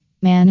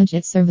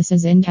Managed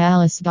services in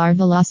Dallas Bar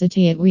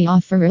Velocity. We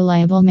offer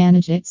reliable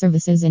managed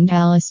services in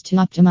Dallas to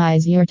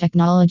optimize your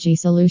technology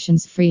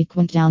solutions.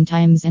 Frequent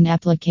downtimes and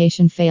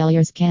application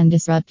failures can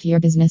disrupt your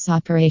business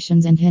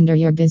operations and hinder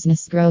your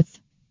business growth.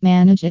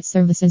 Managed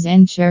services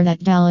ensure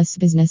that Dallas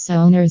business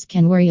owners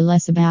can worry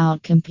less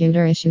about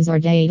computer issues or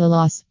data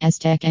loss, as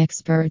tech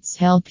experts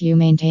help you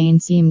maintain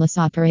seamless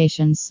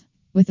operations.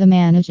 With a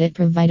managed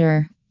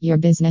provider, your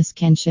business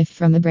can shift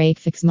from a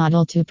break-fix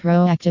model to a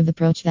proactive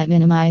approach that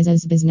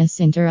minimizes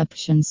business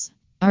interruptions.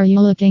 Are you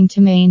looking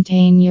to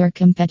maintain your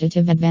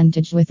competitive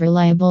advantage with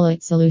reliable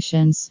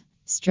solutions?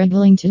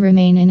 Struggling to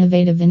remain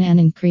innovative in an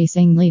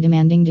increasingly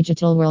demanding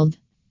digital world?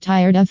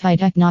 Tired of high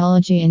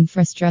technology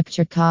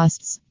infrastructure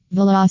costs?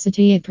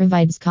 Velocity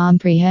provides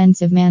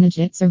comprehensive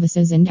managed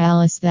services in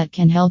Dallas that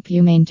can help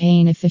you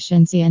maintain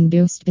efficiency and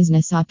boost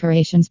business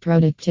operations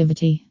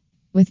productivity.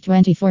 With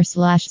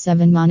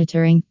 24/7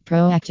 monitoring,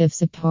 proactive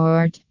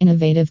support,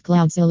 innovative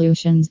cloud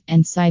solutions,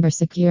 and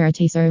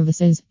cybersecurity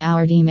services,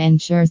 our team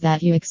ensures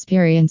that you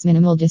experience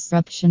minimal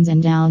disruptions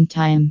and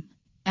downtime.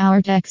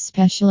 Our tech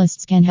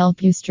specialists can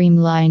help you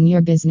streamline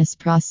your business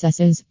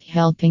processes,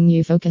 helping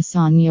you focus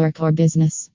on your core business.